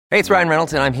Hey, it's Ryan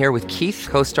Reynolds, and I'm here with Keith,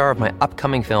 co-star of my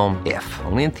upcoming film, If,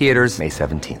 only in theaters May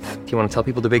 17th. Do you want to tell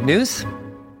people the big news?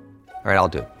 All right, I'll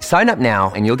do it. Sign up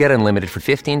now and you'll get unlimited for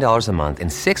 $15 a month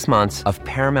and 6 months of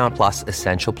Paramount Plus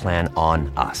Essential Plan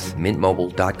on us.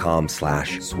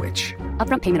 MintMobile.com/switch.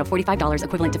 Upfront payment of $45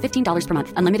 equivalent to $15 per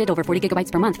month. Unlimited over 40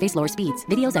 gigabytes per month. Face lower speeds.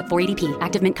 Videos at 480p.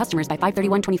 Active Mint customers by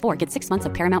 531.24 get 6 months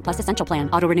of Paramount Plus Essential Plan.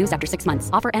 Auto renews after 6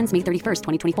 months. Offer ends May 31st,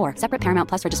 2024. Separate Paramount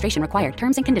Plus registration required.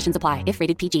 Terms and conditions apply if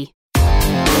rated PG.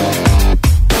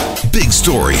 Big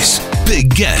stories,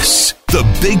 big guests, the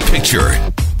big picture.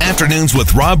 Afternoons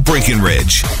with Rob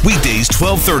Breckenridge. Weekdays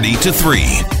 12:30 to 3,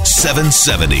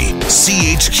 770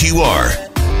 CHQR.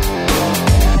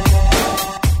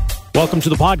 Welcome to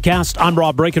the podcast. I'm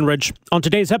Rob Breckenridge. On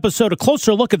today's episode, a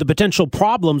closer look at the potential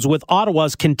problems with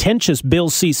Ottawa's contentious Bill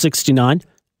C-69.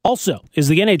 Also, is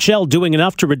the NHL doing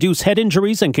enough to reduce head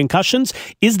injuries and concussions?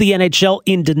 Is the NHL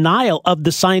in denial of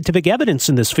the scientific evidence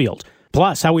in this field?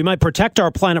 Plus, how we might protect our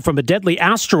planet from a deadly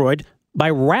asteroid by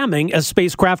ramming a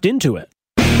spacecraft into it.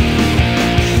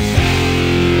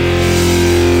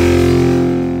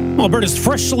 Alberta's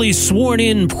freshly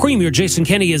sworn-in Premier Jason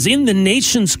Kenney is in the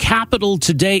nation's capital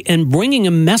today and bringing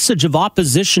a message of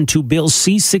opposition to Bill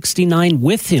C-69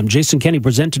 with him. Jason Kenney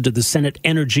presented to the Senate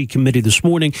Energy Committee this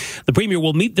morning. The Premier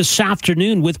will meet this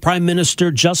afternoon with Prime Minister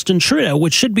Justin Trudeau,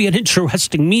 which should be an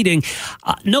interesting meeting.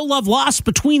 No love lost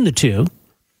between the two.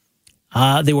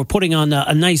 They were putting on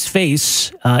a nice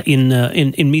face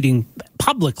in meeting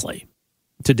publicly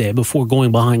today before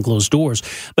going behind closed doors.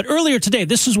 But earlier today,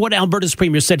 this is what Alberta's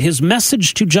Premier said his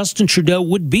message to Justin Trudeau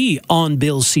would be on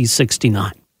Bill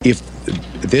C-69. If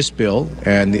this bill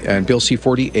and Bill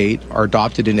C-48 are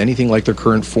adopted in anything like their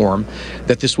current form,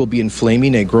 that this will be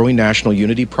inflaming a growing national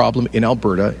unity problem in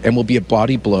Alberta and will be a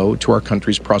body blow to our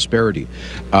country's prosperity.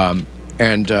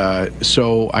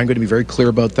 So I'm going to be very clear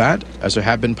about that, as I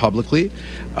have been publicly.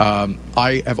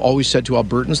 I have always said to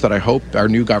Albertans that I hope our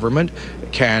new government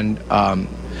can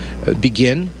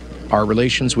begin our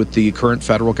relations with the current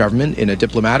federal government in a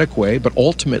diplomatic way, but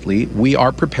ultimately we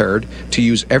are prepared to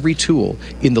use every tool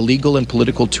in the legal and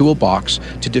political toolbox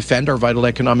to defend our vital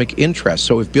economic interests.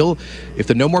 So if the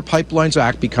No More Pipelines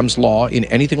Act becomes law in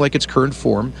anything like its current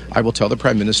form, I will tell the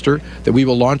Prime Minister that we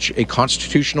will launch a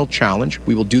constitutional challenge.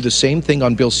 We will do the same thing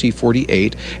on Bill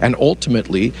C-48, and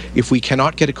ultimately, if we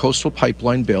cannot get a coastal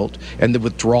pipeline built and the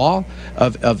withdrawal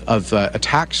of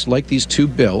attacks like these two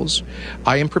bills,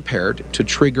 I am prepared to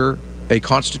trigger a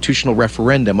constitutional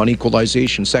referendum on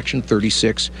equalization, Section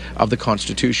 36 of the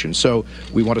Constitution. So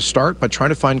we want to start by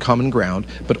trying to find common ground,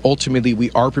 but ultimately we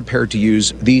are prepared to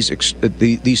use these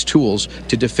tools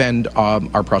to defend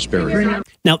our prosperity.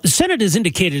 Now, the Senate has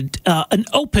indicated an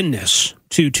openness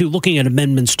to looking at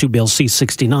amendments to Bill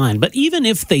C-69. But even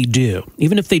if they do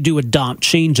adopt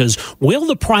changes, will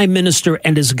the Prime Minister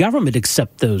and his government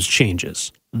accept those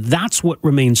changes? That's what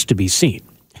remains to be seen.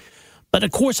 But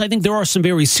of course, I think there are some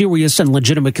very serious and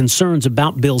legitimate concerns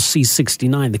about Bill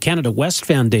C-69. The Canada West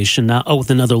Foundation with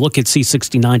another look at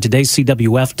C-69 today,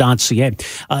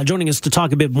 cwf.ca. Joining us to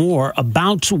talk a bit more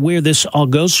about where this all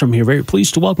goes from here. Very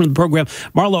pleased to welcome to the program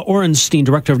Marla Orenstein,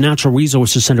 Director of Natural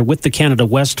Resources Centre with the Canada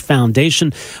West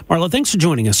Foundation. Marla, thanks for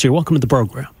joining us here. Welcome to the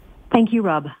program. Thank you,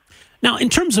 Rob. Now, in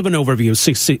terms of an overview of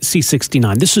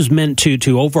C-69, this is meant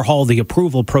to overhaul the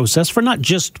approval process for not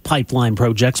just pipeline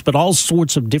projects, but all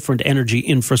sorts of different energy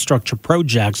infrastructure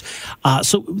projects.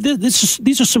 So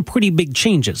these are some pretty big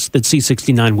changes that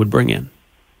C-69 would bring in.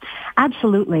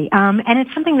 Absolutely. And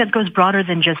it's something that goes broader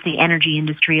than just the energy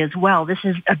industry as well. This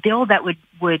is a bill that would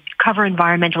cover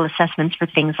environmental assessments for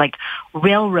things like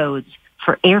railroads,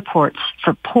 for airports,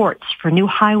 for ports, for new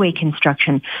highway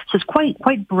construction. So it's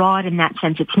quite broad in that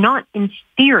sense. It's not, in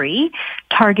theory,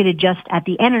 targeted just at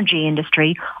the energy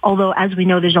industry, although, as we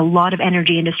know, there's a lot of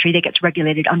energy industry that gets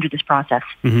regulated under this process.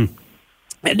 Mm-hmm.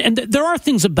 And there are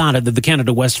things about it that the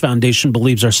Canada West Foundation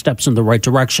believes are steps in the right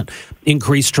direction.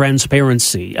 Increased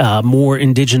transparency, more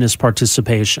Indigenous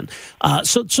participation.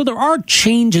 So there are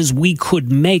changes we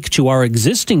could make to our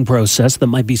existing process that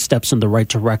might be steps in the right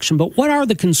direction. But what are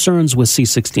the concerns with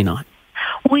C-69?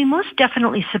 We most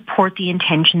definitely support the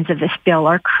intentions of this bill.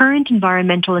 Our current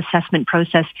environmental assessment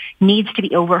process needs to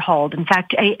be overhauled. In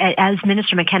fact, as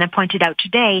Minister McKenna pointed out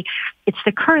today, it's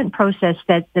the current process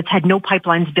that's had no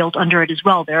pipelines built under it as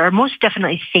well. There are most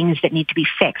definitely things that need to be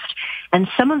fixed. And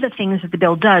some of the things that the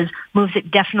bill does moves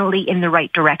it definitely in the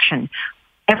right direction.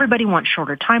 Everybody wants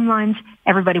shorter timelines.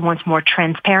 Everybody wants more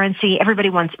transparency.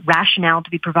 Everybody wants rationale to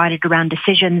be provided around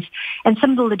decisions. And some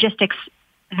of the logistics,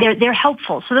 they're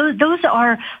helpful. So those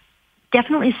are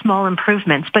definitely small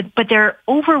improvements, but they're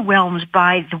overwhelmed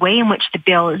by the way in which the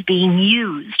bill is being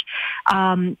used,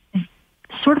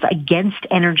 sort of against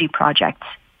energy projects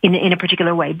in a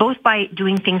particular way, both by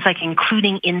doing things like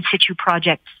including in situ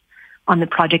projects on the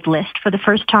project list for the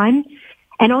first time,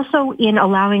 and also in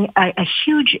allowing a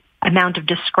huge amount of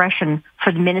discretion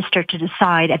for the minister to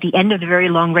decide at the end of the very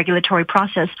long regulatory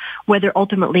process whether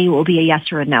ultimately it will be a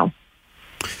yes or a no.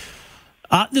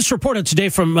 This report out today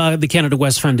from the Canada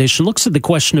West Foundation looks at the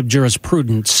question of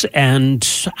jurisprudence and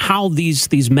how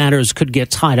these matters could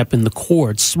get tied up in the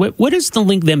courts. What is the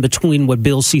link then between what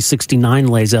Bill C-69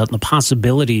 lays out and the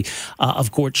possibility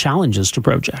of court challenges to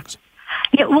projects?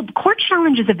 Yeah, well, court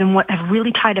challenges have been what have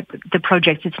really tied up the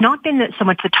projects. It's not been so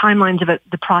much the timelines of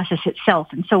the process itself.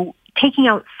 And so taking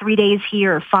out 3 days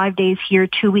here or 5 days here,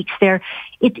 2 weeks there,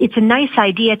 it's a nice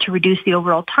idea to reduce the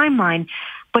overall timeline.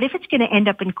 But if it's going to end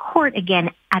up in court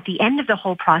again at the end of the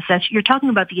whole process, you're talking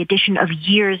about the addition of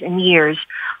years and years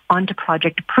onto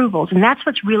project approvals. And that's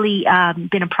what's really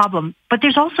been a problem. But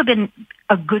there's also been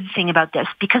a good thing about this.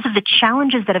 Because of the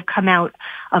challenges that have come out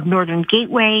of Northern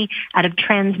Gateway, out of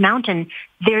Trans Mountain,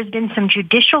 there's been some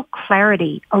judicial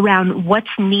clarity around what's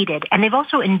needed. And they've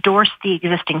also endorsed the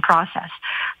existing process.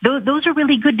 Those are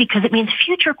really good because it means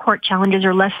future court challenges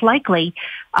are less likely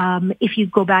if you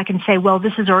go back and say, well,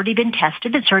 this has already been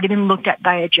tested. It's already been looked at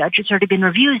by a judge. It's already been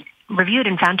reviewed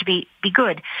and found to be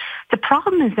good. The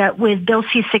problem is that with Bill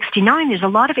C-69, there's a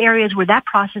lot of areas where that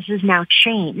process is now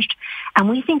changed. And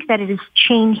we think that it has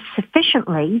changed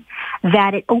sufficiently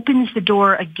that it opens the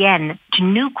door again to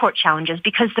new court challenges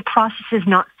because the process is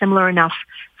not similar enough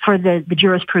for the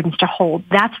jurisprudence to hold.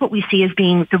 That's what we see as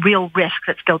being the real risk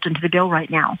that's built into the bill right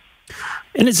now.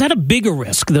 And is that a bigger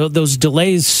risk, though, those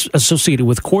delays associated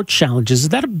with court challenges? Is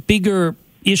that a bigger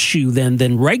issue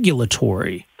than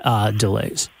regulatory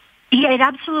delays? Yeah, it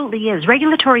absolutely is.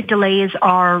 Regulatory delays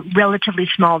are relatively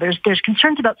small. There's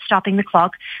concerns about stopping the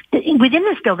clock. Within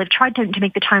this bill, they've tried to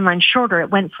make the timeline shorter. It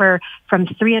went from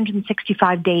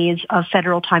 365 days of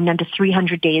federal time down to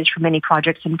 300 days for many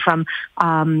projects and from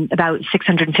about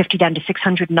 650 down to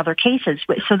 600 in other cases.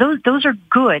 So those are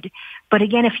good. But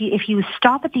again, if you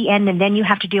stop at the end and then you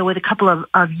have to deal with a couple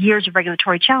of years of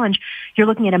regulatory challenge, you're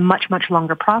looking at a much, much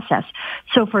longer process.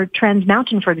 So for Trans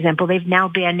Mountain, for example, they've now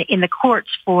been in the courts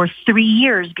for 3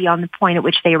 years beyond the point at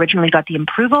which they originally got the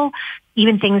approval.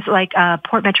 Even things like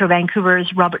Port Metro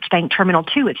Vancouver's Roberts Bank Terminal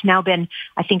 2, it's now been,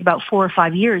 I think, about 4 or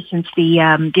 5 years since the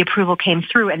approval came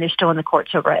through, and they're still in the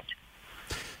courts over it.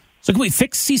 So can we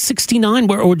fix C-69,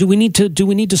 or do we need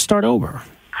to start over?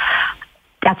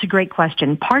 That's a great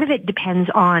question. Part of it depends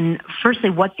on, firstly,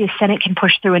 what the Senate can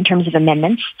push through in terms of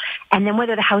amendments, and then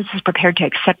whether the House is prepared to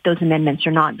accept those amendments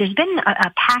or not. There's been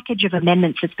a package of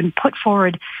amendments that's been put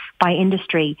forward by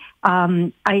industry.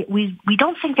 We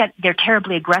don't think that they're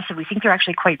terribly aggressive. We think they're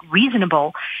actually quite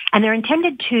reasonable, and they're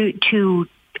intended to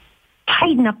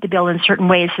tighten up the bill in certain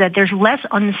ways so that there's less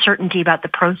uncertainty about the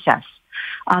process.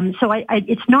 So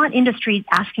it's not industry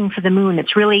asking for the moon.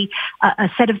 It's really a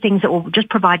set of things that will just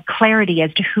provide clarity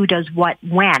as to who does what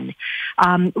when.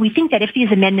 We think that if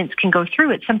these amendments can go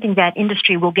through, it's something that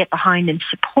industry will get behind and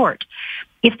support.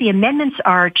 If the amendments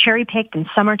are cherry-picked and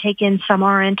some are taken, some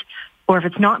aren't, or if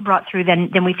it's not brought through,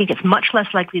 then we think it's much less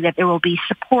likely that there will be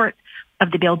support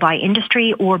of the bill by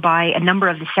industry or by a number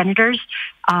of the senators,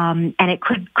 and it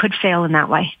could fail in that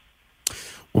way.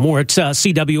 Well, more at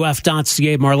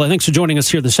cwf.ca. Marla, thanks for joining us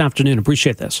here this afternoon.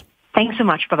 Appreciate this. Thanks so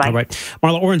much. Bye-bye. All right.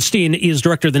 Marla Orenstein is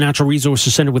Director of the Natural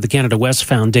Resources Center with the Canada West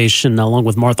Foundation, along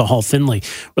with Martha Hall Finley,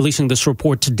 releasing this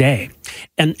report today.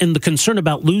 And the concern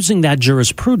about losing that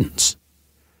jurisprudence.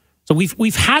 So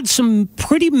we've had some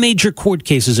pretty major court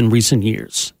cases in recent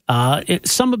years.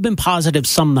 Some have been positive,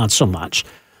 some not so much.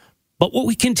 But what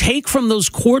we can take from those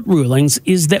court rulings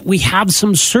is that we have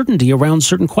some certainty around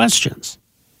certain questions.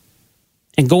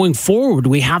 And going forward,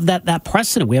 we have that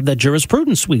precedent. We have that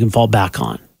jurisprudence we can fall back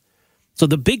on. So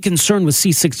the big concern with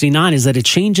C-69 is that it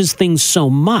changes things so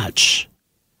much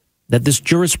that this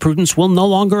jurisprudence will no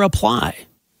longer apply.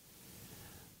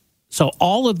 So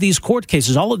all of these court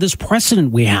cases, all of this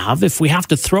precedent we have, if we have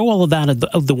to throw all of that out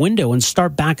of the window and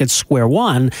start back at square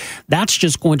one, that's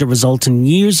just going to result in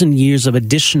years and years of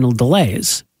additional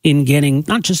delays in getting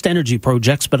not just energy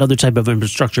projects, but other type of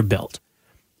infrastructure built.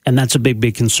 And that's a big,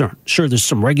 big concern. Sure, there's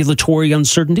some regulatory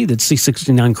uncertainty that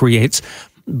C-69 creates,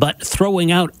 but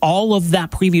throwing out all of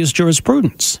that previous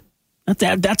jurisprudence,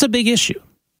 that's a big issue.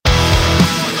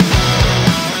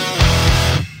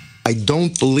 I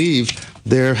don't believe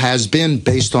there has been,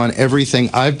 based on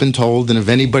everything I've been told, and if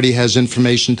anybody has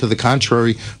information to the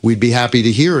contrary, we'd be happy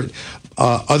to hear it.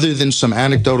 Other than some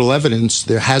anecdotal evidence,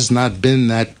 there has not been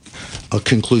that a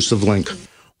conclusive link.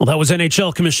 Well, that was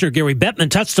NHL Commissioner Gary Bettman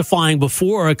testifying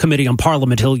before a committee on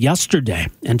Parliament Hill yesterday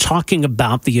and talking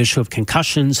about the issue of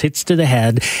concussions, hits to the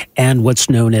head, and what's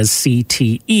known as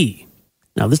CTE.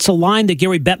 Now, that's a line that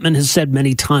Gary Bettman has said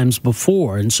many times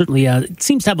before, and certainly it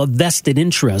seems to have a vested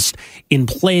interest in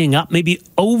playing up, maybe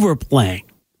overplaying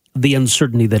the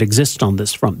uncertainty that exists on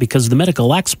this front, because the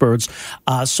medical experts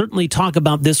certainly talk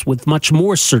about this with much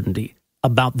more certainty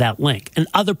about that link. And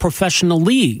other professional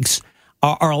leagues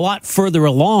are a lot further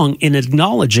along in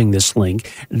acknowledging this link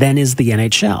than is the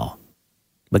NHL.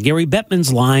 But Gary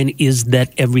Bettman's line is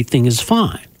that everything is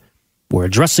fine. We're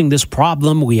addressing this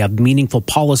problem. We have meaningful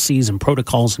policies and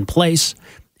protocols in place.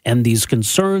 And these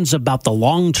concerns about the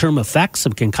long-term effects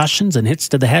of concussions and hits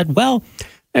to the head, well,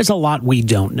 there's a lot we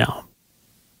don't know.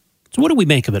 So what do we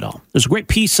make of it all? There's a great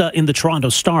piece in the Toronto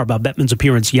Star about Bettman's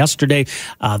appearance yesterday.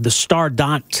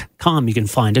 TheStar.com, you can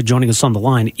find it. Joining us on the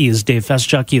line is Dave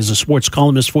Feschuk. He is a sports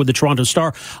columnist for the Toronto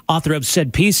Star, author of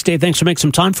said piece. Dave, thanks for making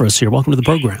some time for us here. Welcome to the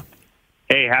program.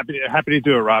 Hey, happy to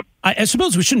do it, Rob. I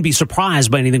suppose we shouldn't be surprised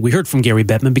by anything we heard from Gary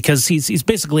Bettman, because he's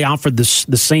basically offered the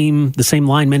same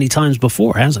line many times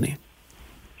before, hasn't he?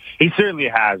 He certainly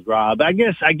has, Rob. I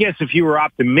guess if you were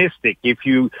optimistic, if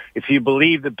you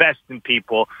believe the best in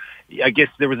people, I guess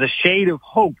there was a shade of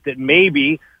hope that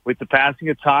maybe with the passing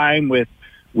of time, with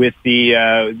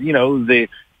the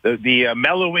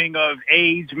mellowing of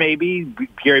age, maybe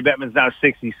Gary Bettman's now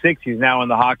 66. He's now in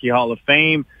the Hockey Hall of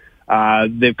Fame.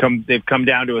 They've come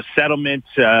down to a settlement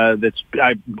that's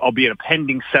albeit a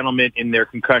pending settlement in their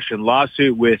concussion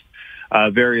lawsuit with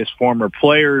various former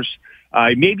players.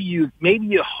 Maybe you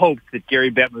hoped that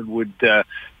Gary Bettman would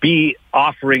be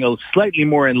offering a slightly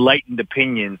more enlightened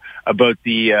opinion about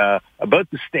the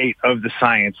state of the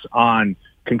science on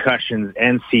concussions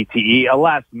and CTE.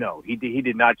 Alas, no, he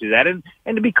did not do that. And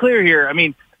to be clear here, I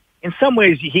mean, in some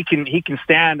ways he can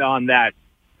stand on that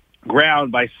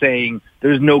ground by saying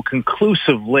there's no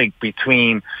conclusive link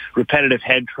between repetitive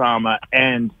head trauma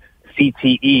and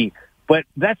CTE. But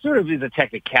that sort of is a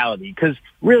technicality, because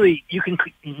really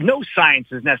no science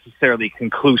is necessarily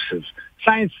conclusive.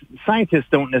 Scientists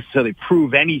don't necessarily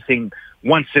prove anything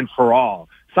once and for all.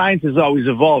 Science is always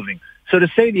evolving. So to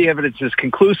say the evidence is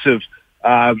conclusive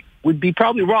would be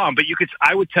probably wrong. But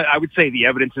I would say the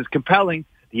evidence is compelling.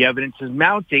 The evidence is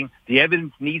mounting. The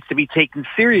evidence needs to be taken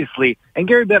seriously. And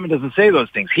Gary Bettman doesn't say those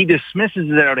things. He dismisses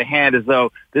it out of hand as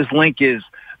though this link is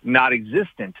not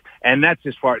existent, and that's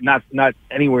just not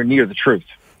anywhere near the truth.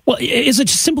 Well, is it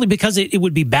just simply because it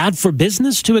would be bad for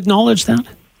business to acknowledge that?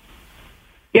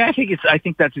 Yeah, I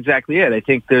think that's exactly it. I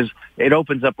think it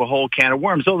opens up a whole can of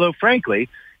worms. Although, frankly,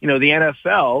 the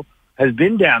NFL has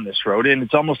been down this road, and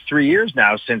it's almost 3 years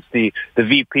now since the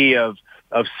VP of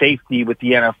safety with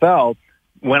the NFL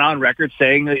went on record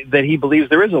saying that he believes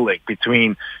there is a link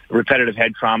between repetitive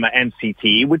head trauma and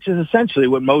CTE, which is essentially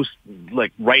what most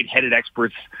right-headed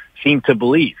experts seem to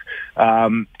believe.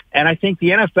 And I think the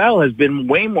NFL has been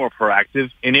way more proactive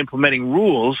in implementing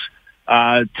rules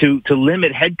to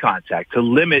limit head contact, to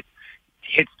limit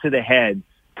hits to the head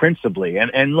principally.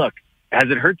 And look, has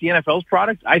it hurt the NFL's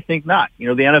product? I think not. The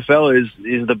NFL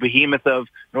is the behemoth of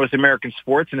North American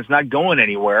sports, and it's not going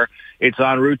anywhere. It's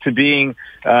en route to being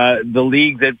the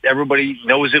league that everybody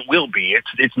knows it will be.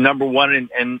 It's number one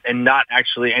and not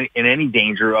actually in any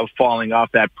danger of falling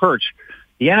off that perch.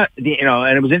 And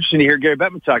it was interesting to hear Gary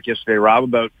Bettman talk yesterday, Rob,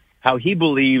 about how he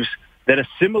believes that a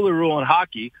similar rule in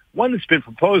hockey, one that's been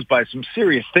proposed by some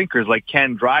serious thinkers like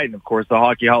Ken Dryden, of course, the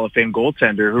Hockey Hall of Fame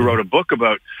goaltender, who wrote a book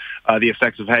about the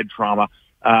effects of head trauma.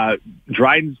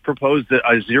 Dryden's proposed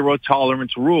a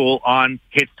zero-tolerance rule on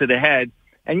hits to the head.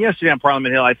 And yesterday on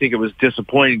Parliament Hill, I think it was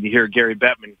disappointing to hear Gary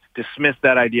Bettman dismiss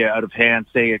that idea out of hand,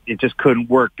 saying it just couldn't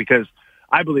work, because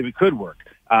I believe it could work.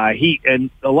 And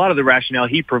a lot of the rationale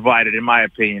he provided, in my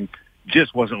opinion,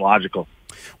 just wasn't logical.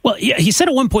 Well, yeah, he said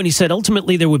at one point,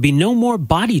 ultimately there would be no more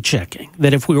body checking,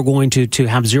 that if we were going to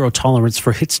have zero tolerance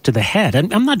for hits to the head.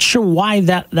 And I'm not sure why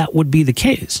that would be the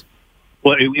case.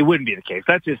 Well, it wouldn't be the case.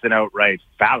 That's just an outright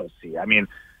fallacy. I mean,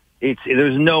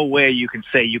 there's no way you can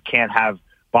say you can't have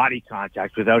body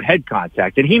contact without head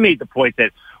contact. And he made the point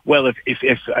that, well, if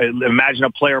imagine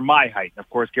a player my height, and of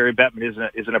course Gary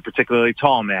Bettman isn't a particularly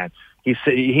tall man. He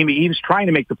was trying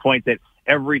to make the point that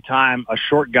every time a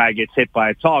short guy gets hit by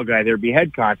a tall guy, there'd be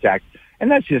head contact.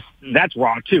 And that's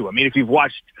wrong too. I mean, if you've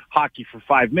watched hockey for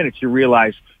 5 minutes, you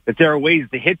realize that there are ways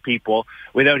to hit people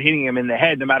without hitting them in the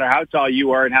head, no matter how tall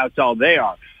you are and how tall they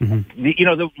are.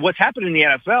 Mm-hmm. What's happened in the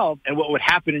NFL and what would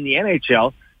happen in the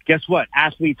NHL, guess what?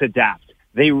 Athletes adapt.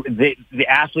 The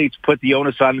athletes put the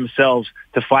onus on themselves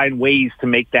to find ways to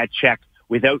make that check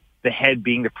without the head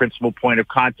being the principal point of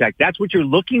contact. That's what you're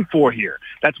looking for here.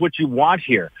 That's what you want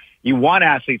here. You want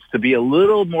athletes to be a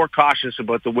little more cautious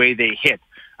about the way they hit.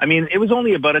 I mean, it was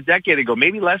only about a decade ago,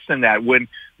 maybe less than that, when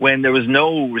there was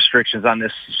no restrictions on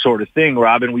this sort of thing,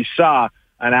 Rob, and we saw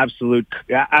an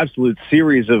absolute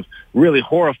series of really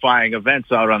horrifying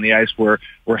events out on the ice where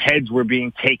heads were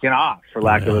being taken off, for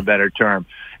lack of a better term.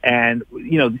 And,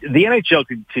 you know, the NHL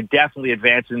could definitely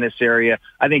advance in this area.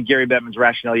 I think Gary Bettman's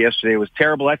rationale yesterday was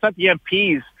terrible. I thought the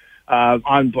MPs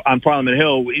on Parliament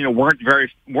Hill, you know, weren't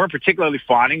particularly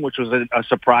fawning, which was a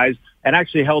surprise, and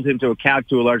actually held him to account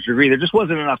to a large degree. There just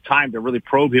wasn't enough time to really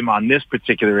probe him on this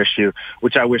particular issue,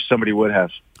 which I wish somebody would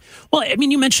have. Well, I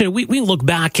mean, you mentioned we look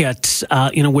back at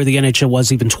where the NHL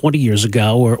was even 20 years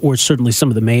ago, or certainly some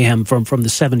of the mayhem from the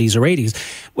 70s or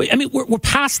 80s. I mean, we're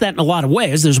past that in a lot of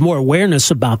ways. There's more awareness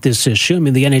about this issue. I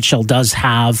mean, the NHL does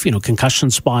have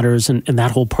concussion spotters and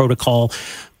that whole protocol.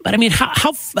 But I mean,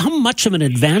 how much of an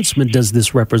advancement does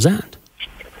this represent?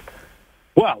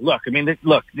 Well, look, I mean,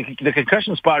 the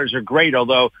concussion spotters are great.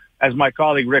 Although, as my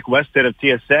colleague Rick Westhead of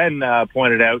TSN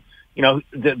pointed out, you know,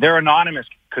 they're anonymous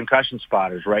concussion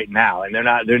spotters right now, and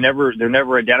they're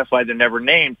never identified, they're never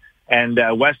named. And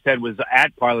Westhead was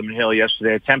at Parliament Hill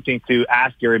yesterday attempting to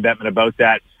ask Gary Bettman about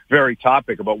that very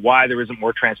topic, about why there isn't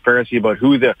more transparency about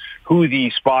who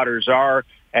the spotters are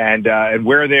and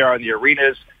where they are in the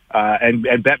arenas. And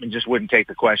Bettman just wouldn't take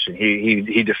the question.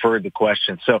 He deferred the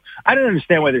question. So I don't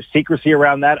understand why there's secrecy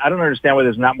around that. I don't understand why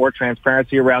there's not more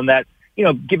transparency around that. You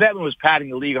know, Bettman was patting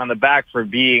the league on the back for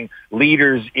being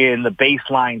leaders in the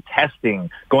baseline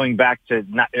testing going back to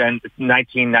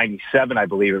 1997, I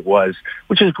believe it was,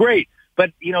 which is great.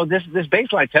 But, you know, this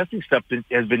baseline testing stuff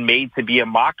has been made to be a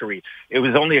mockery. It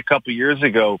was only a couple years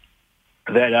ago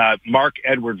that Mark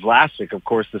Edwards Vlasic, of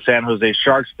course, the San Jose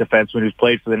Sharks defenseman who's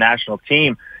played for the national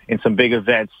team in some big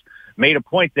events, made a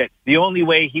point that the only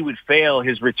way he would fail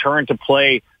his return to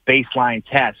play baseline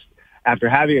test after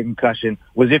having a concussion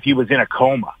was if he was in a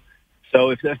coma. So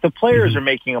if the players are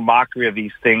making a mockery of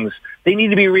these things, they need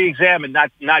to be reexamined,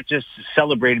 not just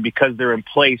celebrated because they're in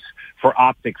place for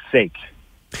optics' sake.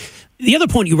 The other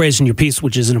point you raised in your piece,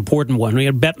 which is an important one,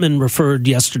 Bettman referred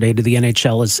yesterday to the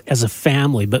NHL as a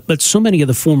family, but so many of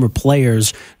the former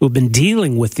players who have been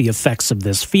dealing with the effects of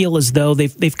this feel as though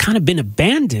they've kind of been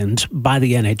abandoned by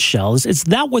the NHL. Is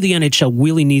that where the NHL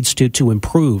really needs to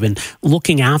improve in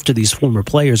looking after these former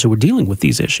players who are dealing with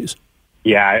these issues?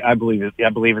 Yeah, I believe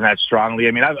in that strongly.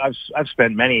 I mean, I've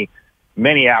spent many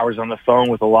hours on the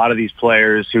phone with a lot of these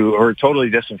players who are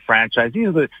totally disenfranchised. These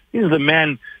are the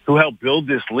men who helped build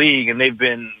this league, and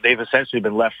they've essentially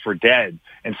been left for dead.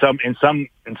 And in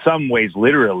some ways,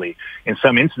 literally, in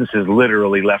some instances,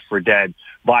 literally left for dead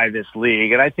by this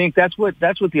league. And I think that's what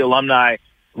the alumni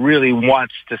really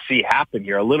wants to see happen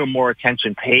here. A little more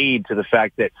attention paid to the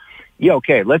fact that, yeah,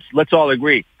 okay, let's all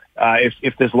agree.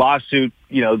 If this lawsuit,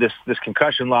 you know, this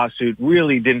concussion lawsuit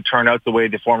really didn't turn out the way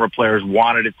the former players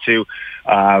wanted it to,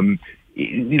 why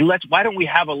don't we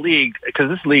have a league? Because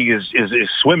this league is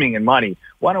swimming in money.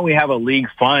 Why don't we have a league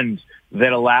fund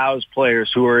that allows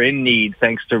players who are in need,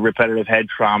 thanks to repetitive head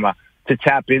trauma, to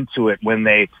tap into it when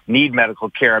they need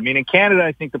medical care? I mean, in Canada,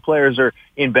 I think the players are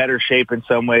in better shape in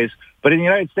some ways, but in the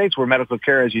United States, where medical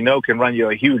care, as you know, can run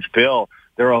you a huge bill,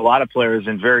 there are a lot of players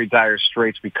in very dire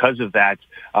straits because of that,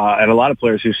 and a lot of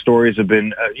players whose stories have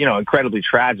been, incredibly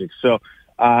tragic. So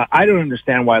I don't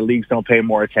understand why leagues don't pay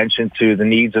more attention to the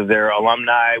needs of their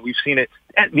alumni. We've seen it.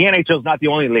 The NHL is not the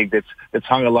only league that's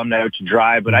hung alumni out to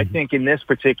dry, but I think in this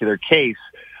particular case,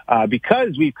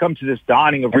 because we've come to this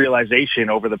dawning of realization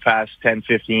over the past 10,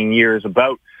 15 years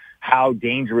about how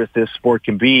dangerous this sport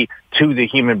can be to the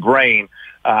human brain,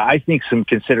 I think some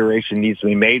consideration needs to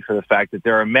be made for the fact that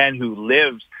there are men who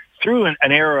lived through an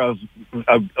era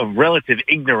of relative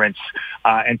ignorance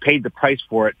and paid the price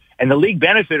for it. And the league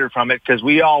benefited from it because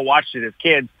we all watched it as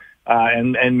kids,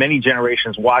 and many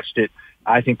generations watched it.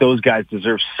 I think those guys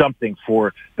deserve something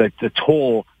for the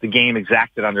toll the game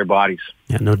exacted on their bodies.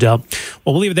 Yeah, no doubt.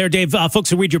 Well, we'll leave it there, Dave.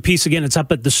 Folks who read your piece again, it's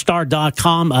up at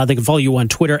thestar.com. They can follow you on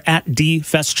Twitter at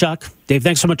 @DFestchuck. Dave,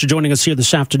 thanks so much for joining us here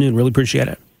this afternoon. Really appreciate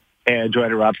it. Hey, I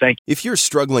enjoyed it, Rob. Thank you. If you're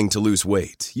struggling to lose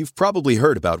weight, you've probably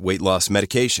heard about weight loss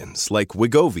medications like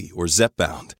Wegovy or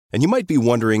Zepbound, and you might be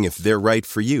wondering if they're right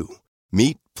for you.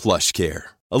 Meet PlushCare,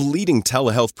 a leading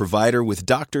telehealth provider with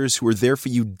doctors who are there for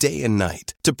you day and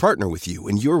night to partner with you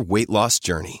in your weight loss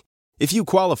journey. If you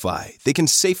qualify, they can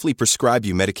safely prescribe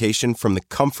you medication from the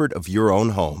comfort of your own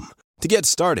home. To get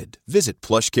started, visit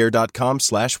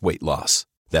plushcare.com/weightloss.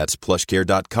 That's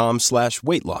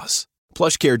plushcare.com/weightloss.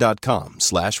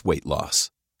 plushcare.com/weightloss.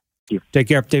 you. Take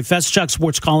care. Dave Feschuk,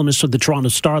 sports columnist with the Toronto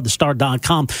Star,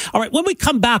 thestar.com. All right, when we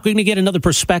come back, we're going to get another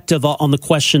perspective on the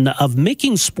question of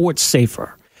making sports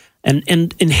safer and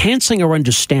enhancing our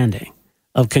understanding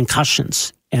of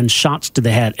concussions and shots to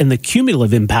the head and the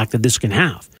cumulative impact that this can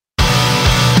have.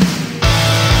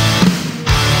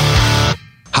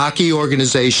 Hockey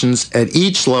organizations at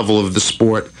each level of the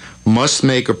sport must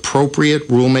make appropriate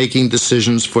rulemaking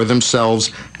decisions for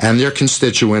themselves and their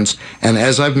constituents. And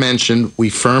as I've mentioned, we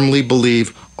firmly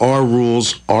believe our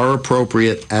rules are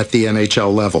appropriate at the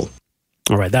NHL level.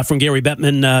 All right, that from Gary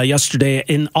Bettman yesterday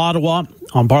in Ottawa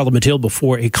on Parliament Hill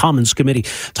before a Commons committee,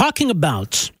 talking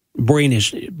about brain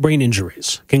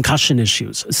injuries, concussion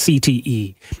issues,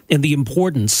 CTE, and the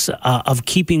importance of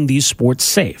keeping these sports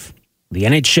safe. The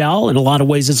NHL, in a lot of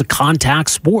ways, is a contact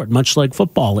sport, much like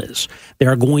football is. There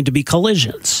are going to be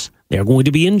collisions. There are going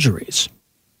to be injuries.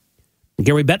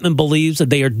 Gary Bettman believes that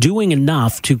they are doing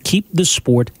enough to keep the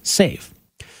sport safe.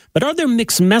 But are there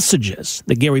mixed messages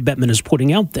that Gary Bettman is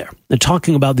putting out there? They're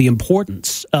talking about the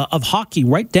importance of hockey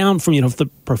right down from the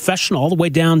professional all the way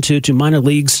down to minor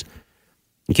leagues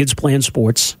and kids playing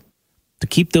sports, to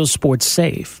keep those sports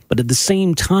safe, but at the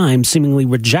same time seemingly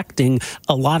rejecting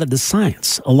a lot of the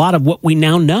science, a lot of what we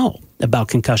now know about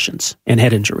concussions and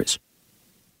head injuries.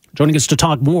 Joining us to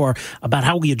talk more about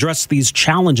how we address these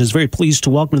challenges, very pleased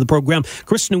to welcome to the program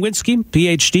Chris Nowinski,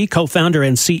 Ph.D., co-founder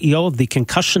and CEO of the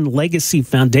Concussion Legacy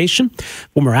Foundation,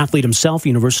 former athlete himself,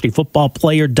 university football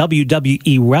player,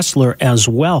 WWE wrestler as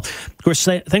well. Chris,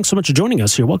 thanks so much for joining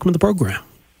us here. Welcome to the program.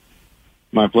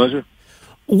 My pleasure.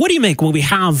 What do you make when we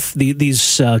have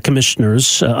these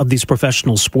commissioners of these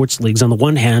professional sports leagues, on the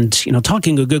one hand,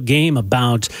 talking a good game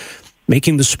about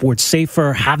making the sport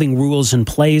safer, having rules in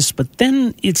place, but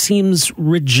then it seems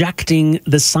rejecting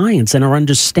the science and our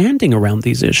understanding around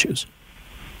these issues?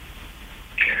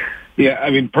 Yeah, I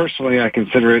mean, personally, I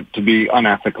consider it to be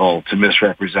unethical to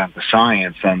misrepresent the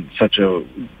science on such a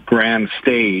grand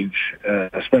stage,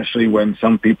 especially when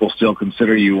some people still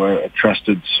consider you a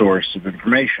trusted source of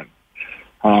information.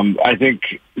 I think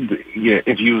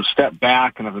if you step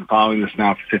back, and I've been following this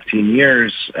now for 15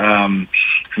 years,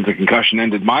 since the concussion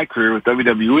ended my career with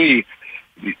WWE,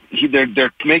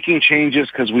 they're making changes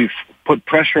because we've put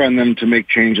pressure on them to make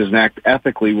changes and act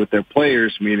ethically with their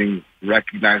players, meaning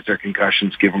recognize their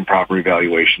concussions, give them proper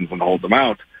evaluations, and hold them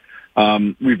out.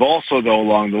 We've also, though,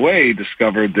 along the way,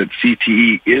 discovered that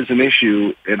CTE is an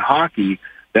issue in hockey.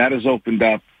 That has opened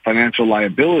up financial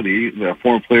liability. The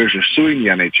former players are suing the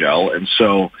NHL, and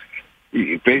so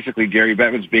basically Gary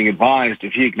Bettman's being advised,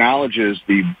 if he acknowledges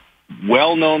the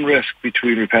well-known risk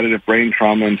between repetitive brain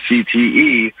trauma and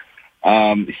CTE,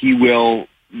 he will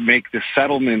make the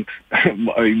settlement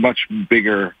a much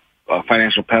bigger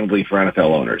financial penalty for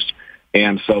NFL owners.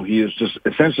 And so he is just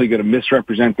essentially going to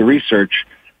misrepresent the research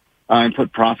and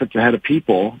put profits ahead of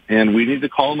people, and we need to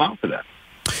call him out for that.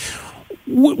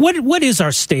 What is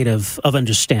our state of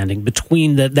understanding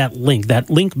between that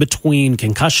link between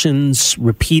concussions,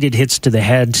 repeated hits to the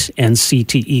head, and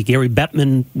CTE? Gary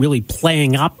Bettman really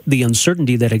playing up the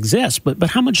uncertainty that exists, but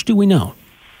how much do we know?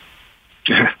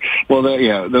 Well,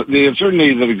 the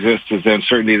uncertainty that exists is the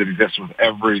uncertainty that exists with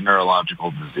every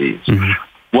neurological disease. Mm-hmm.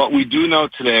 What we do know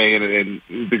today, and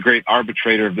the great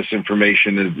arbitrator of this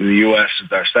information in the U.S.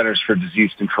 is our Centers for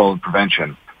Disease Control and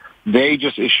Prevention. They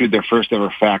just issued their first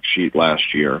ever fact sheet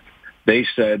last year. They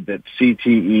said that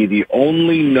CTE, the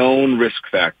only known risk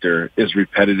factor, is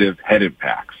repetitive head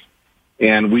impacts.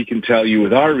 And we can tell you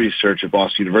with our research at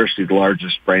Boston University, the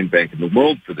largest brain bank in the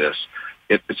world for this,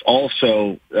 it's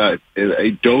also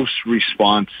a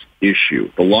dose-response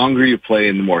issue. The longer you play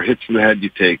and the more hits to the head you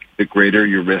take, the greater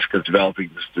your risk of developing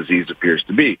this disease appears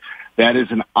to be. That is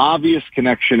an obvious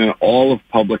connection in all of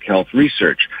public health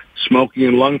research. Smoking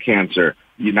and lung cancer.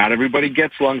 Not everybody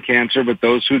gets lung cancer, but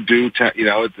those who do,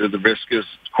 the risk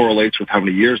correlates with how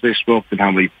many years they smoked and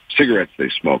how many cigarettes they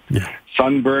smoked. Yeah.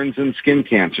 Sunburns and skin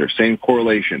cancer, same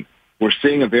correlation. We're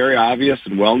seeing a very obvious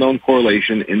and well-known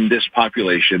correlation in this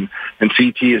population, and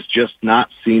CT is just not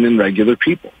seen in regular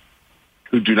people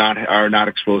who are not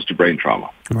exposed to brain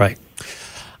trauma. Right.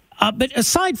 But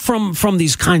aside from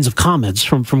these kinds of comments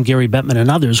from Gary Bettman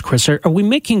and others, Chris, are we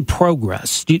making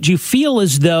progress? Do you feel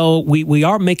as though we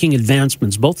are making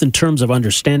advancements, both in terms of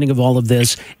understanding of all of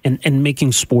this and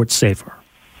making sports safer?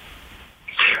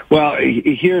 Well,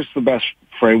 here's the best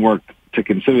framework to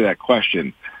consider that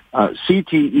question.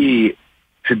 CTE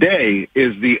today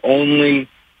is the only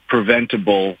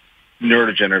preventable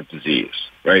neurodegenerative disease,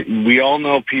 right? We all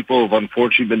know people have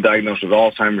unfortunately been diagnosed with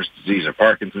Alzheimer's disease or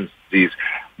Parkinson's disease.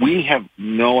 We have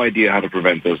no idea how to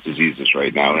prevent those diseases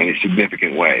right now in any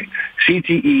significant way.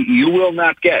 CTE, you will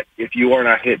not get if you are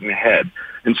not hit in the head.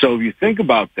 And so if you think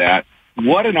about that,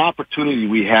 what an opportunity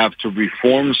we have to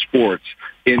reform sports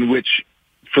in which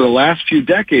for the last few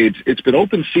decades, it's been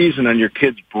open season on your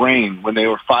kid's brain when they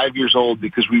were 5 years old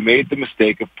because we made the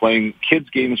mistake of playing kids'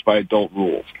 games by adult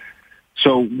rules.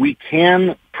 So we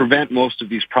can prevent most of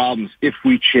these problems if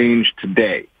we change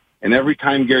today. And every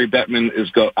time Gary Bettman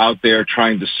is out there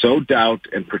trying to sow doubt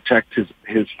and protect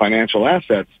his financial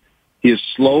assets, he is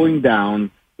slowing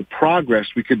down the progress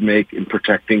we could make in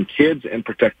protecting kids and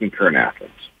protecting current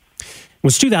athletes. It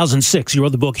was 2006. You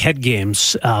wrote the book Head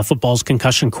Games, Football's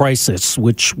Concussion Crisis,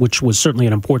 which was certainly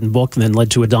an important book and then led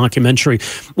to a documentary.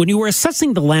 When you were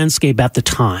assessing the landscape at the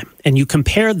time and you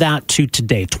compare that to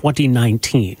today,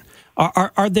 2019,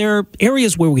 are there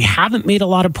areas where we haven't made a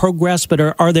lot of progress, but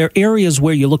are there areas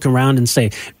where you look around and say,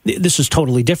 this is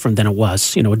totally different than it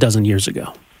was, a dozen years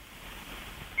ago?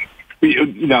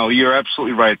 No, you're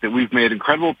absolutely right that we've made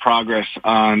incredible progress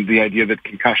on the idea that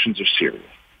concussions are serious,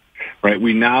 right?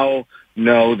 We now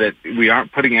know that we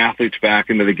aren't putting athletes back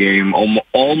into the game.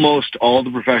 Almost all the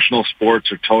professional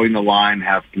sports are towing the line,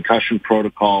 have concussion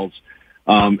protocols.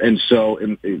 And so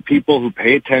people who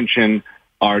pay attention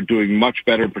are doing much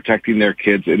better in protecting their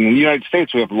kids. And in the United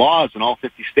States, we have laws in all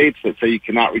 50 states that say you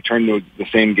cannot return to the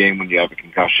same game when you have a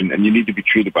concussion, and you need to be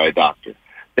treated by a doctor.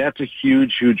 That's a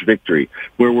huge, huge victory.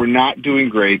 Where we're not doing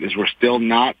great is we're still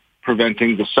not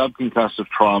preventing the subconcussive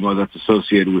trauma that's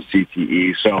associated with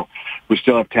CTE. So we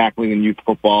still have tackling in youth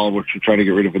football, which we're trying to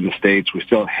get rid of in the States. We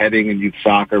still have heading in youth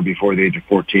soccer before the age of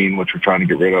 14, which we're trying to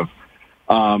get rid of.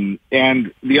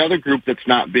 And the other group that's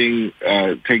not being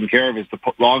taken care of is the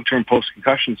long-term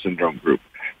post-concussion syndrome group.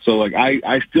 So,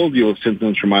 I still deal with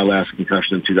symptoms from my last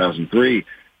concussion in 2003.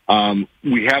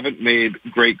 We haven't made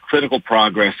great clinical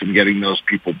progress in getting those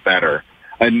people better,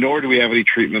 and nor do we have any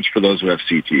treatments for those who have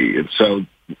CTE. And so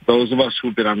those of us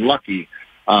who've been unlucky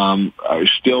are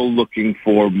still looking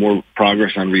for more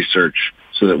progress on research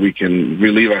so that we can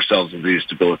relieve ourselves of these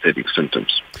debilitating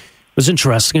symptoms. It was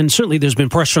interesting, and certainly there's been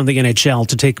pressure on the NHL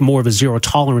to take more of a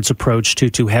zero-tolerance approach to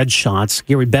headshots.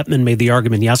 Gary Bettman made the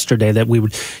argument yesterday that we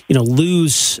would,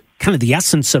 lose kind of the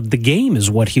essence of the game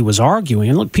is what he was arguing.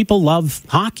 And look, people love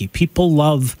hockey. People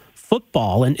love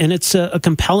football, and it's a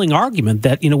compelling argument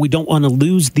that, we don't want to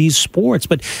lose these sports.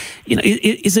 But,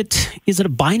 is it a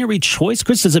binary choice,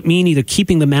 Chris? Does it mean either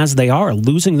keeping them as they are or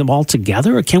losing them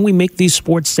altogether? Or can we make these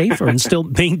sports safer and still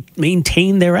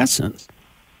maintain their essence?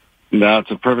 No,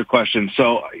 it's a perfect question.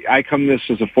 So I come this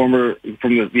as from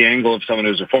the angle of someone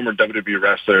who's a former WWE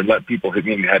wrestler and let people hit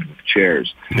me in the head with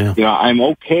chairs. Yeah. I'm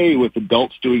okay with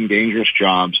adults doing dangerous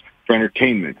jobs for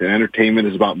entertainment, and entertainment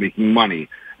is about making money.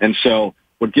 And so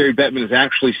what Gary Bettman is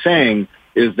actually saying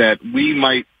is that we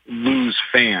might lose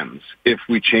fans if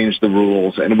we change the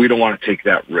rules, and we don't want to take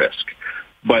that risk.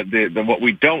 But what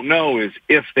we don't know is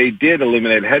if they did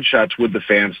eliminate headshots, would the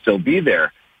fans still be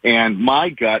there? And my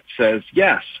gut says,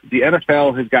 yes, the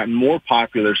NFL has gotten more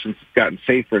popular since it's gotten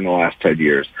safer in the last 10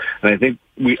 years. And I think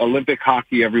Olympic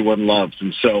hockey everyone loves.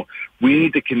 And so we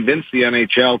need to convince the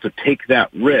NHL to take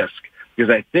that risk,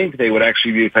 because I think they would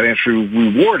actually be financially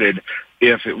rewarded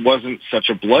if it wasn't such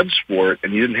a blood sport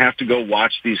and you didn't have to go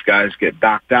watch these guys get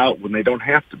knocked out when they don't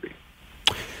have to be.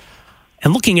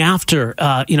 And looking after,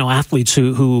 athletes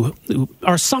who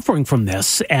are suffering from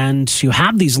this, and you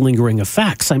have these lingering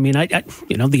effects. I mean,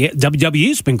 the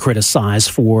WWE's been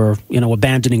criticized for,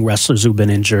 abandoning wrestlers who've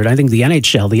been injured. I think the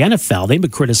NHL, the NFL, they've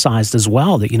been criticized as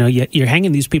well. That, you're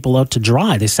hanging these people out to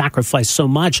dry. They sacrifice so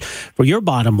much for your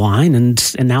bottom line,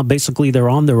 and now basically they're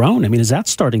on their own. I mean, is that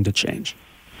starting to change?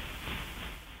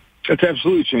 It's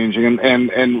absolutely changing.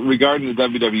 And regarding the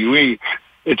WWE,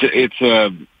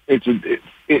 it's an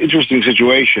interesting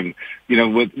situation.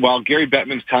 While Gary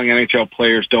Bettman's telling NHL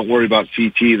players don't worry about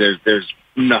CT, there's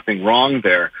nothing wrong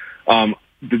there.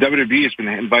 The WWE has been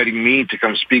inviting me to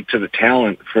come speak to the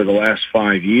talent for the last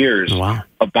 5 years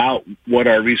about what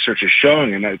our research is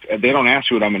showing. And they don't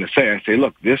ask you what I'm going to say. I say,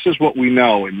 look, this is what we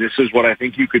know, and this is what I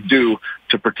think you could do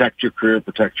to protect your career,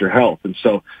 protect your health. And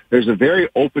so there's a very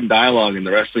open dialogue in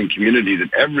the wrestling community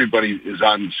that everybody is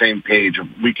on the same page.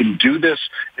 We can do this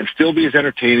and still be as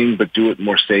entertaining, but do it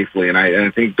more safely. And I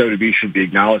think WWE should be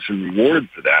acknowledged and rewarded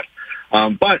for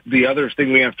that. But the other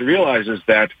thing we have to realize is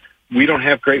that we don't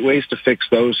have great ways to fix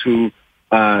those who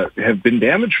have been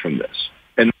damaged from this.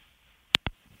 And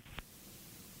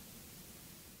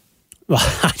Well,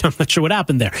 I'm not sure what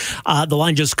happened there. The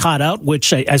line just cut out,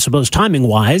 which I suppose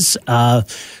timing-wise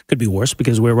could be worse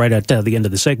because we're right at the end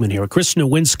of the segment here. Chris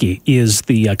Nowinski is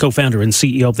the co-founder and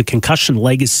CEO of the Concussion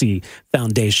Legacy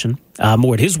Foundation.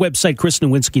 More at his website,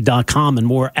 chrisnowinski.com, and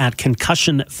more at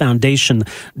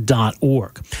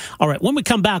concussionfoundation.org. All right, when we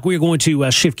come back, we're going to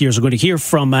shift gears. We're going to hear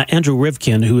from Andrew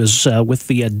Rivkin, who is with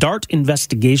the DART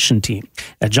investigation team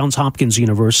at Johns Hopkins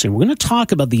University. We're going to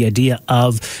talk about the idea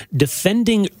of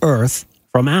defending Earth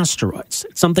from asteroids.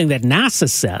 It's something that NASA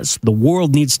says the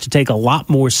world needs to take a lot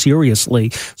more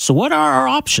seriously. So what are our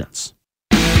options?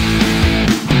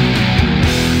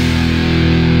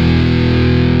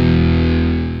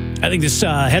 I think this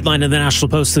headline in the National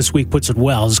Post this week puts it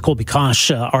well. This is Colby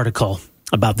Kosh article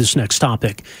about this next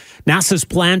topic. NASA's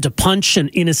plan to punch an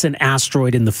innocent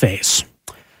asteroid in the face.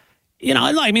 You know,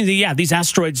 I mean, yeah, these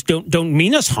asteroids don't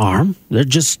mean us harm. They're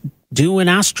just doing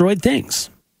asteroid things.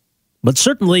 But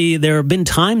certainly there have been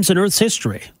times in Earth's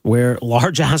history where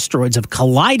large asteroids have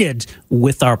collided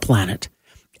with our planet,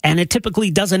 and it typically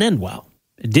doesn't end well.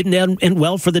 It didn't end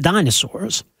well for the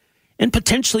dinosaurs, and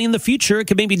potentially in the future it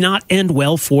could maybe not end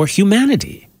well for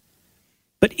humanity.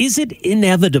 But is it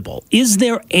inevitable? Is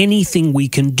there anything we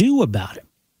can do about it?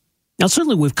 Now,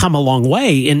 certainly we've come a long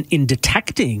way in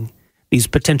detecting these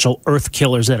potential Earth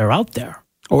killers that are out there,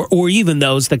 or even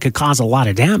those that could cause a lot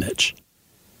of damage.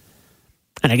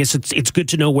 And I guess it's good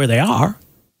to know where they are,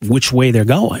 which way they're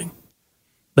going.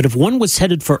 But if one was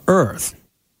headed for Earth,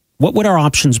 what would our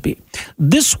options be?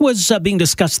 This was being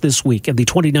discussed this week at the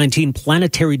 2019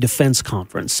 Planetary Defense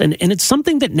Conference. And it's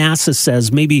something that NASA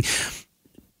says maybe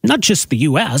not just the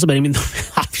U.S., but I mean,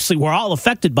 obviously we're all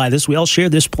affected by this. We all share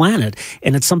this planet.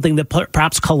 And it's something that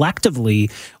perhaps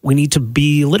collectively we need to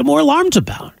be a little more alarmed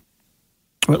about,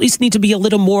 or at least need to be a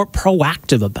little more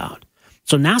proactive about.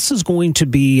 So NASA's going to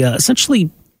be essentially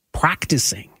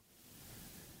practicing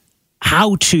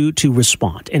how to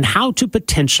respond and how to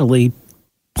potentially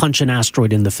punch an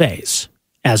asteroid in the face,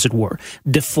 as it were,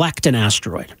 deflect an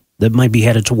asteroid that might be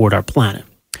headed toward our planet.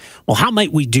 Well, how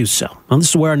might we do so? Well, this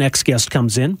is where our next guest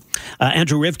comes in.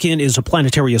 Andrew Rivkin is a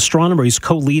planetary astronomer. He's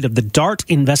co-lead of the DART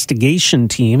investigation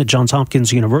team at Johns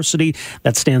Hopkins University.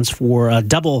 That stands for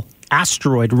Double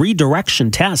Asteroid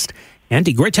Redirection Test.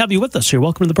 Andy, great to have you with us here.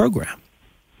 Welcome to the program.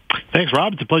 Thanks,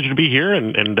 Rob. It's a pleasure to be here,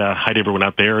 and hi to everyone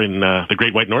out there in the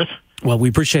Great White North. Well, we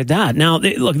appreciate that. Now,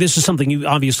 look, this is something you've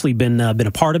obviously been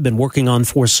a part of, been working on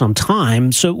for some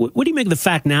time. So what do you make of the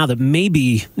fact now that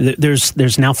maybe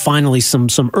there's now finally some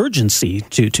urgency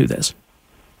to this?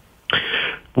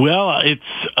 Well, it's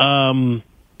I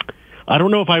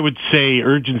don't know if I would say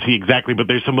urgency exactly, but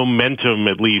there's some momentum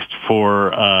at least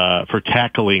for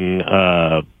tackling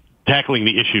the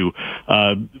issue.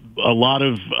 A lot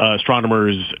of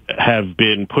astronomers have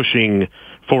been pushing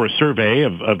for a survey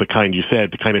of the kind you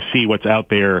said to kind of see what's out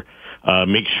there,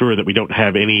 make sure that we don't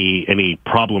have any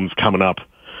problems coming up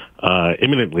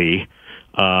imminently,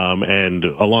 and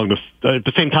along at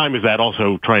the same time as that,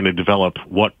 also trying to develop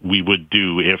what we would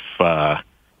do if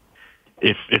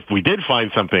we did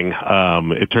find something.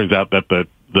 It turns out that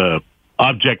the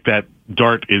object that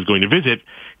DART is going to visit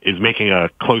is making a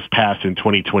close pass in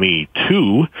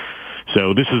 2022.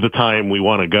 So this is the time we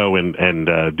want to go and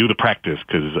do the practice,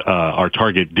 because our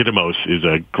target Didymos is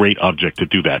a great object to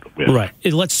do that with. Right.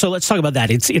 Let's talk about that.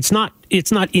 It's not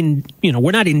in,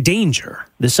 we're not in danger.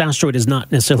 This asteroid is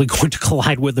not necessarily going to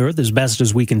collide with Earth as best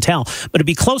as we can tell, but it'd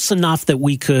be close enough that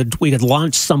we could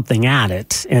launch something at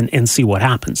it and see what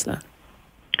happens then.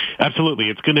 Absolutely.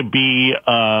 It's going to be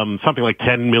something like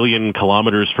 10 million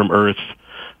kilometers from Earth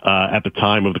at the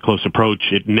time of the close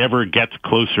approach. It never gets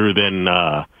closer than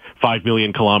 5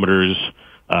 million kilometers,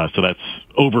 so that's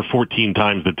over 14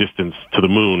 times the distance to the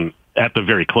moon at the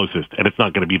very closest, and it's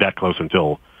not going to be that close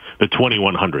until the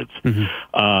 2100s.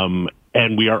 Mm-hmm.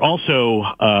 And we are also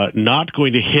not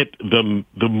going to hit the moon.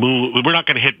 We're not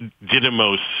going to hit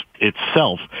Didymos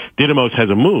itself. Didymos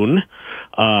has a moon,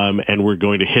 and we're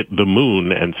going to hit the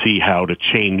moon and see how to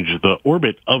change the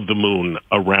orbit of the moon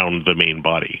around the main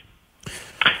body.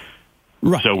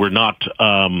 Right. So we're not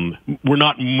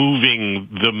moving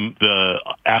the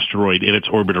asteroid in its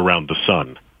orbit around the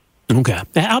sun. Okay.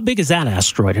 How big is that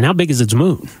asteroid, and how big is its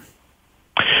moon?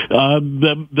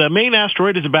 The main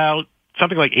asteroid is about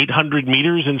something like 800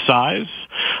 meters in size.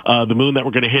 The moon that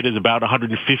we're going to hit is about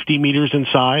 150 meters in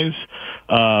size.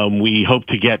 We hope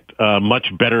to get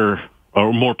much better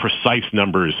or more precise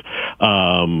numbers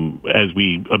as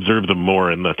we observe them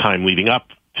more in the time leading up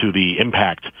to the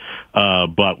impact,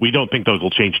 but we don't think those will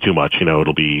change too much.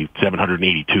 It'll be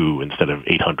 782 instead of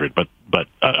 800, but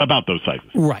about those sizes.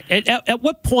 Right. At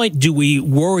what point do we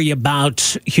worry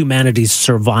about humanity's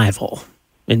survival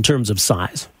in terms of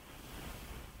size?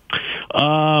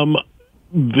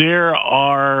 There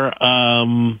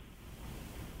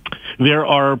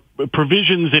are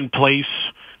provisions in place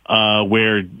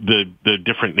where the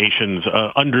different nations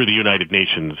under the United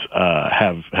Nations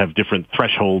have different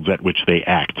thresholds at which they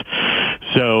act.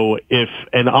 So if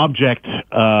an object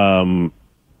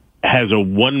has a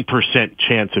 1%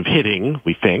 chance of hitting,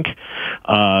 we think,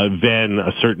 then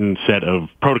a certain set of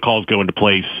protocols go into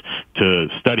place to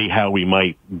study how we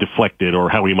might deflect it or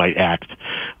how we might act.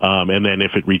 And then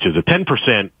if it reaches a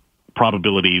 10%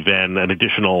 probability, then an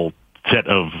additional set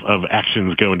of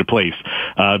actions go into place.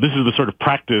 This is the sort of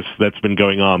practice that's been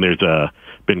going on. There's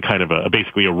been kind of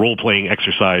basically a role-playing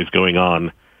exercise going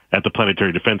on at the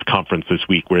Planetary Defense Conference this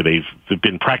week where they've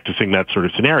been practicing that sort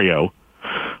of scenario.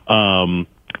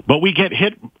 But we get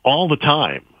hit all the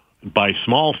time by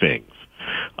small things.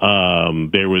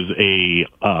 There was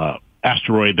a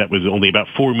asteroid that was only about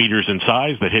 4 meters in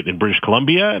size that hit in British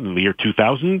Columbia in the year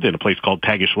 2000 in a place called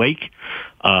Tagish Lake.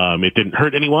 It didn't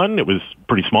hurt anyone. It was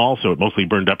pretty small, so it mostly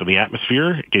burned up in the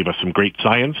atmosphere. It gave us some great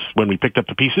science when we picked up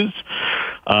the pieces.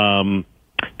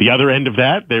 The other end of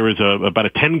that, there was about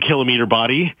a 10-kilometer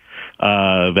body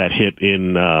that hit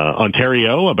in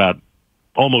Ontario about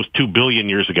almost 2 billion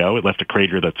years ago. It left a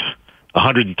crater that's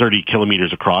 130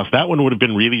 kilometers across. That one would have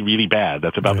been really, really bad.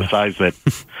 That's about the size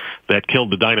that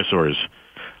killed the dinosaurs.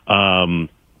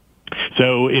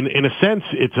 So in a sense,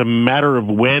 it's a matter of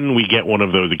when we get one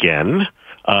of those again.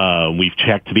 We've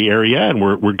checked the area and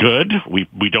we're good.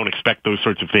 We don't expect those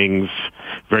sorts of things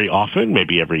very often,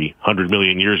 maybe every 100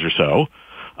 million years or so.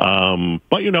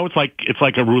 But it's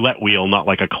like a roulette wheel, not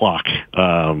like a clock.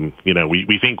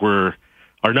 We think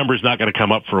our number's not going to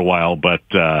come up for a while, but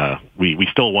we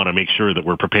still want to make sure that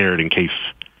we're prepared in case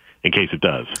it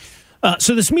does.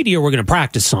 So this meteor we're going to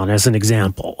practice on, as an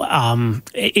example,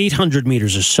 800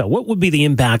 meters or so. What would be the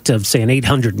impact of, say, an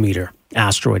 800-meter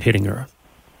asteroid hitting Earth?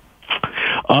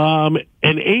 An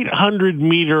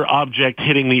 800-meter object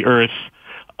hitting the Earth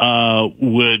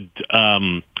would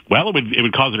it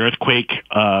would cause an earthquake,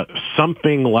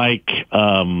 something like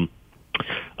a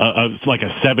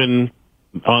 7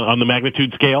 on the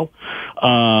magnitude scale.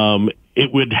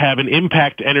 It would have an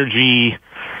impact energy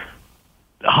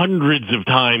hundreds of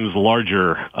times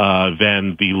larger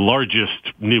than the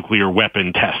largest nuclear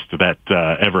weapon test that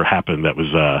ever happened. That was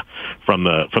from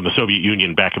the Soviet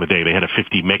Union back in the day. They had a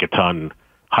 50 megaton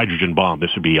hydrogen bomb.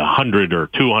 This would be 100 or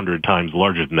 200 times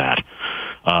larger than that.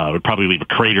 It would probably leave a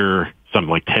crater something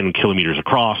like 10 kilometers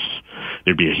across.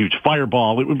 There'd be a huge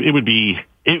fireball. It would be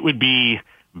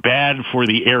bad for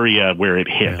the area where it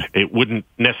hit. Yeah. It wouldn't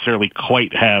necessarily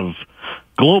quite have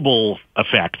global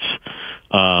effects,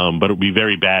 but it would be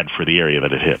very bad for the area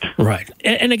that it hit. Right.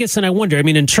 And I guess, and I wonder,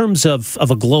 in terms of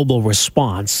a global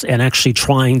response and actually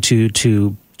trying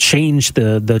to change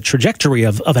the trajectory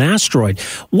of an asteroid,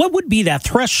 what would be that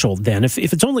threshold then? If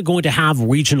it's only going to have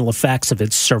regional effects, if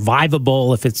it's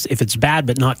survivable, if it's bad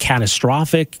but not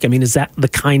catastrophic, is that the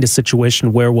kind of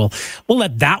situation where we'll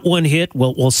let that one hit,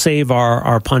 we'll save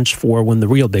our punch for when the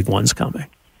real big one's coming?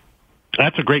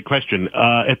 That's a great question.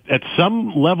 At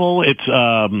some level, it's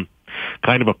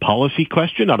kind of a policy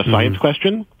question, not a science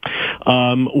question.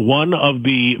 One of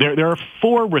there are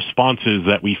 4 responses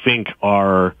that we think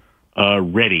are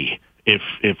ready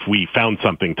if we found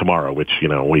something tomorrow, which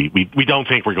we don't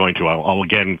think we're going to. I'll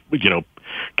again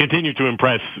continue to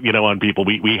impress on people.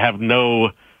 We have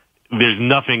there's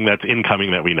nothing that's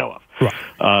incoming that we know of.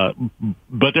 Right.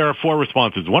 But there are 4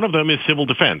 responses. One of them is civil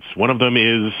defense. One of them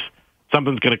is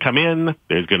something's going to come in.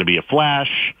 There's going to be a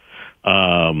flash,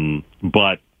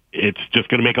 but it's just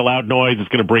going to make a loud noise. It's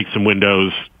going to break some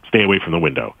windows. Stay away from the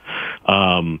window.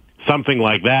 Something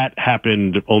like that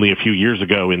happened only a few years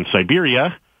ago in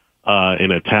Siberia,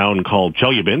 in a town called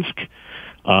Chelyabinsk,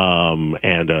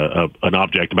 and an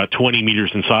object about 20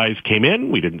 meters in size came in.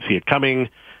 We didn't see it coming.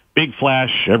 Big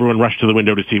flash. Everyone rushed to the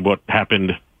window to see what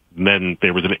happened. And then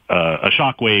there was a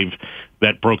shock wave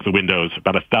that broke the windows.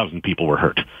 About 1,000 people were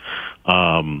hurt.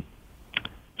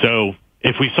 So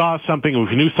if we saw something, if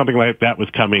we knew something like that was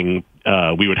coming,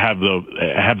 we would have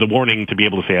the warning to be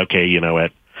able to say, okay,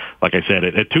 like I said,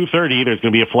 at 2:30, there's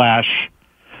going to be a flash.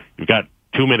 You've got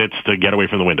 2 minutes to get away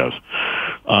from the windows,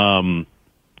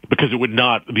 because it would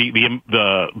not the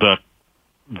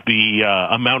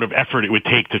amount of effort it would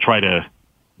take to try to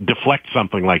deflect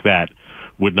something like that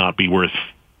would not be worth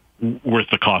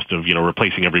the cost of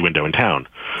replacing every window in town.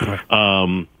 Right.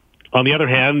 On the other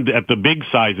hand, at the big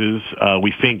sizes,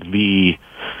 we think the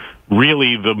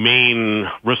main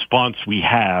response we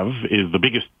have is the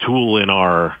biggest tool in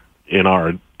our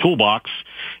toolbox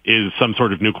is some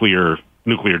sort of nuclear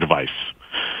device.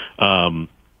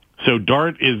 So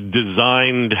DART is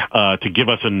designed to give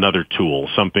us another tool,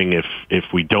 something if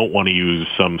we don't want to use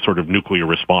some sort of nuclear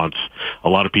response. A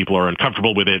lot of people are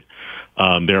uncomfortable with it.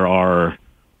 There are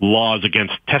laws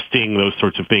against testing those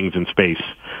sorts of things in space.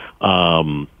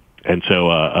 And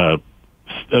so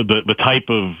the type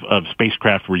of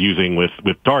spacecraft we're using with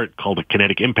DART, called a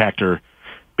kinetic impactor,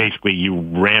 basically you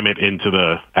ram it into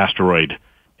the asteroid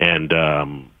and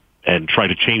try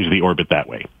to change the orbit that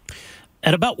way.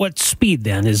 At about what speed,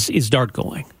 then, is DART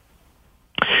going?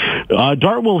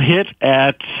 DART will hit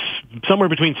at somewhere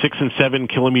between 6 and 7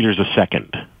 kilometers a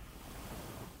second.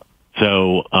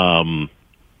 So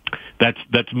that's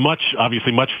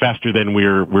obviously much faster than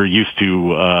we're used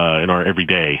to in our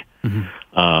everyday.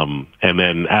 Mm-hmm. And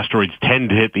then asteroids tend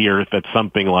to hit the Earth at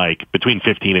something like between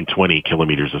 15 and 20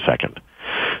 kilometers a second.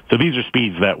 So these are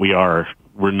speeds that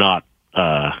we're not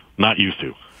used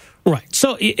to. Right.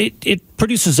 So it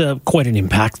produces quite an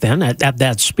impact then at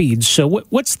that speed. So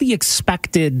what's the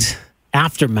expected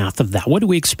aftermath of that? What do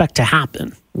we expect to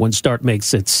happen when DART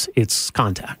makes its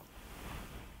contact?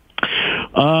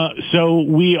 So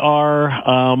we are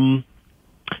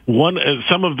some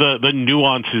of the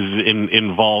nuances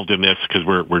involved in this, because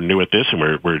we're new at this and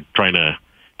we're trying to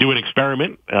do an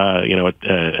experiment,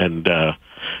 and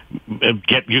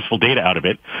get useful data out of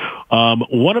it.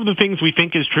 One of the things we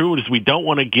think is true is we don't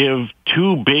want to give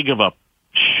too big of a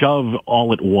shove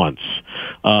all at once,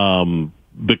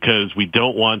 because we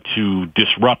don't want to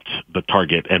disrupt the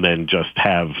target and then just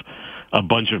have a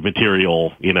bunch of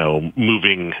material,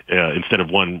 moving instead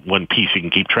of one piece you can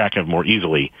keep track of more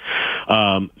easily.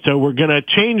 So we're going to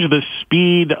change the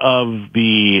speed of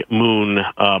the moon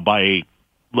by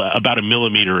about 1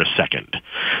 millimeter a second.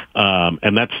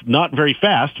 And that's not very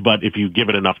fast, but if you give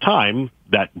it enough time,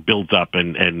 that builds up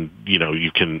and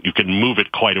you can move it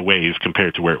quite a ways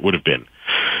compared to where it would have been.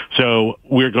 So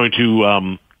we're going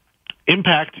to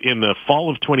impact in the fall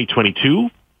of 2022,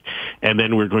 and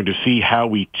then we're going to see how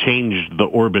we change the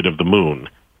orbit of the moon.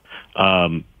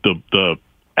 The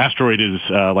asteroid is,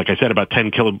 like I said, about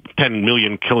 10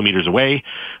 million kilometers away.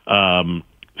 So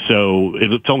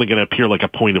it's only going to appear like a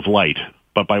point of light.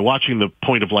 But by watching the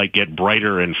point of light get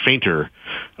brighter and fainter,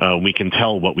 we can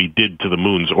tell what we did to the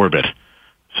moon's orbit.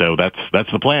 So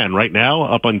that's the plan right now.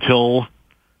 Up until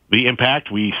the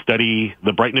impact, we study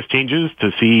the brightness changes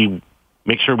to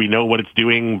make sure we know what it's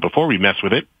doing before we mess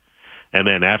with it. And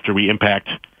then after we impact,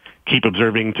 keep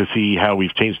observing to see how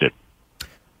we've changed it.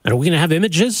 And are we going to have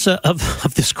images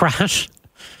of this crash?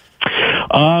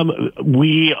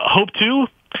 We hope to.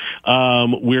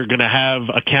 We're going to have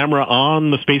a camera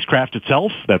on the spacecraft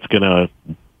itself that's going to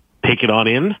take it on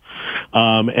in.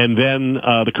 And then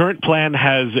the current plan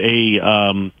has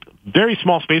a very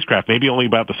small spacecraft, maybe only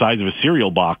about the size of a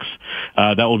cereal box,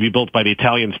 that will be built by the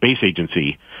Italian Space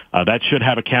Agency. That should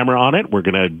have a camera on it. We're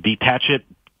going to detach it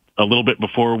a little bit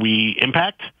before we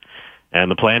impact. And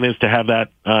the plan is to have that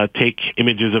take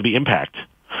images of the impact.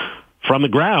 From the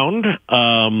ground,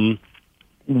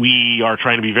 we are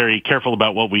trying to be very careful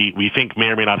about what we think may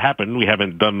or may not happen. We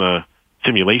haven't done the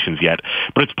simulations yet,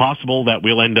 but it's possible that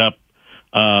we'll end up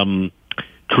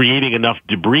creating enough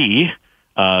debris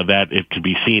that it could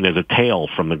be seen as a tail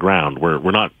from the ground.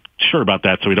 We're not sure about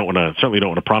that, so we certainly don't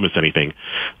want to promise anything.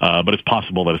 But it's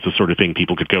possible that it's the sort of thing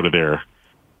people could go to their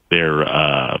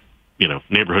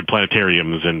neighborhood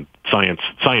planetariums and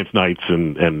science nights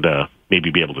and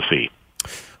maybe be able to see.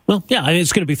 Well, yeah,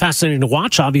 it's going to be fascinating to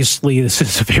watch. Obviously, this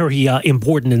is a very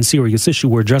important and serious issue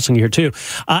we're addressing here, too.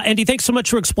 Andy, thanks so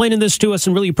much for explaining this to us,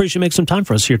 and really appreciate you making some time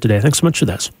for us here today. Thanks so much for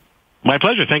this. My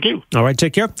pleasure. Thank you. All right,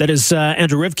 take care. That is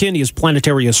Andrew Rivkin. He is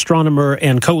planetary astronomer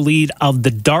and co-lead of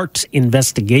the DART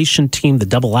investigation team, the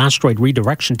Double Asteroid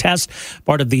Redirection Test,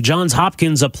 part of the Johns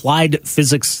Hopkins Applied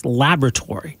Physics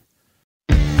Laboratory.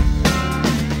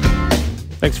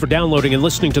 Thanks for downloading and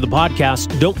listening to the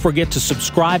podcast. Don't forget to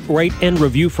subscribe, rate, and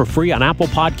review for free on Apple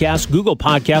Podcasts, Google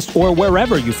Podcasts, or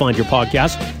wherever you find your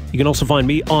podcast. You can also find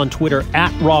me on Twitter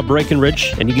at Rob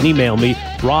Breckenridge, and you can email me,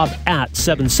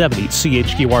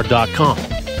 rob@770chqr.com.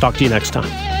 Talk to you next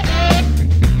time.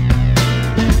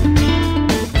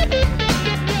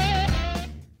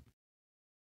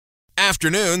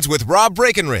 Afternoons with Rob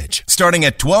Breckenridge, starting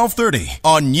at 12:30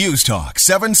 on News Talk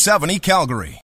 770 Calgary.